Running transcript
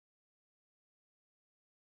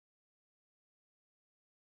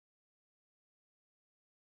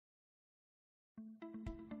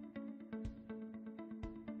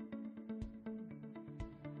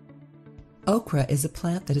Okra is a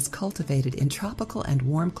plant that is cultivated in tropical and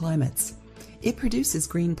warm climates. It produces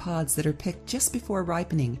green pods that are picked just before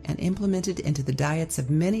ripening and implemented into the diets of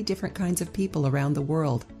many different kinds of people around the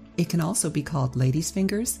world. It can also be called lady's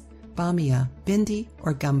fingers, bamia, bindi,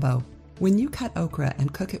 or gumbo. When you cut okra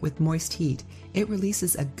and cook it with moist heat, it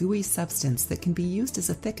releases a gooey substance that can be used as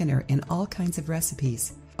a thickener in all kinds of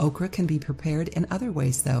recipes. Okra can be prepared in other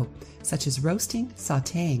ways though, such as roasting,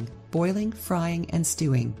 sautéing, boiling, frying, and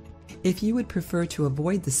stewing. If you would prefer to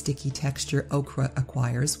avoid the sticky texture okra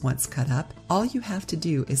acquires once cut up, all you have to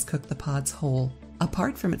do is cook the pods whole.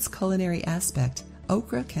 Apart from its culinary aspect,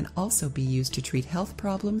 okra can also be used to treat health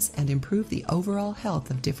problems and improve the overall health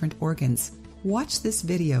of different organs. Watch this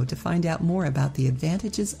video to find out more about the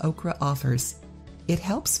advantages okra offers. It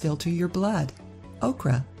helps filter your blood.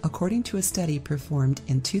 Okra, according to a study performed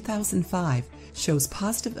in 2005, shows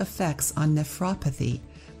positive effects on nephropathy,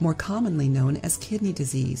 more commonly known as kidney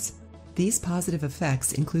disease. These positive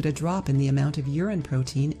effects include a drop in the amount of urine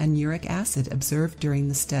protein and uric acid observed during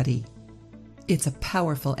the study. It's a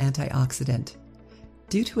powerful antioxidant.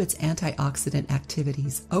 Due to its antioxidant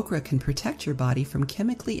activities, okra can protect your body from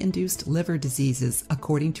chemically induced liver diseases,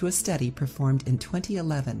 according to a study performed in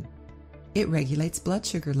 2011. It regulates blood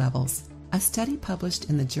sugar levels. A study published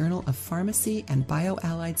in the Journal of Pharmacy and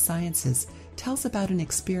Bioallied Sciences tells about an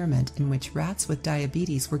experiment in which rats with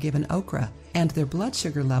diabetes were given okra, and their blood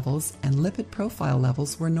sugar levels and lipid profile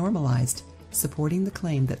levels were normalized, supporting the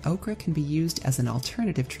claim that okra can be used as an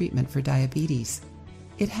alternative treatment for diabetes.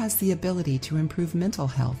 It has the ability to improve mental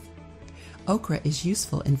health. Okra is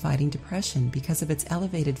useful in fighting depression because of its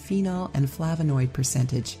elevated phenol and flavonoid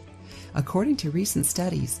percentage. According to recent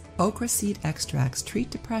studies, okra seed extracts treat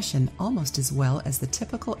depression almost as well as the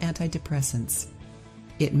typical antidepressants.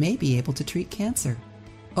 It may be able to treat cancer.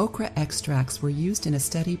 Okra extracts were used in a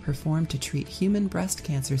study performed to treat human breast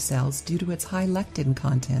cancer cells due to its high lectin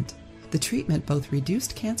content. The treatment both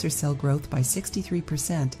reduced cancer cell growth by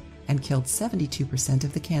 63% and killed 72%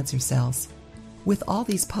 of the cancer cells. With all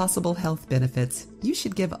these possible health benefits, you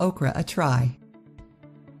should give okra a try.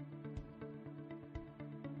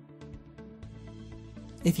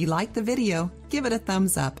 If you liked the video, give it a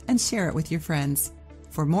thumbs up and share it with your friends.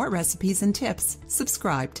 For more recipes and tips,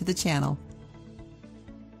 subscribe to the channel.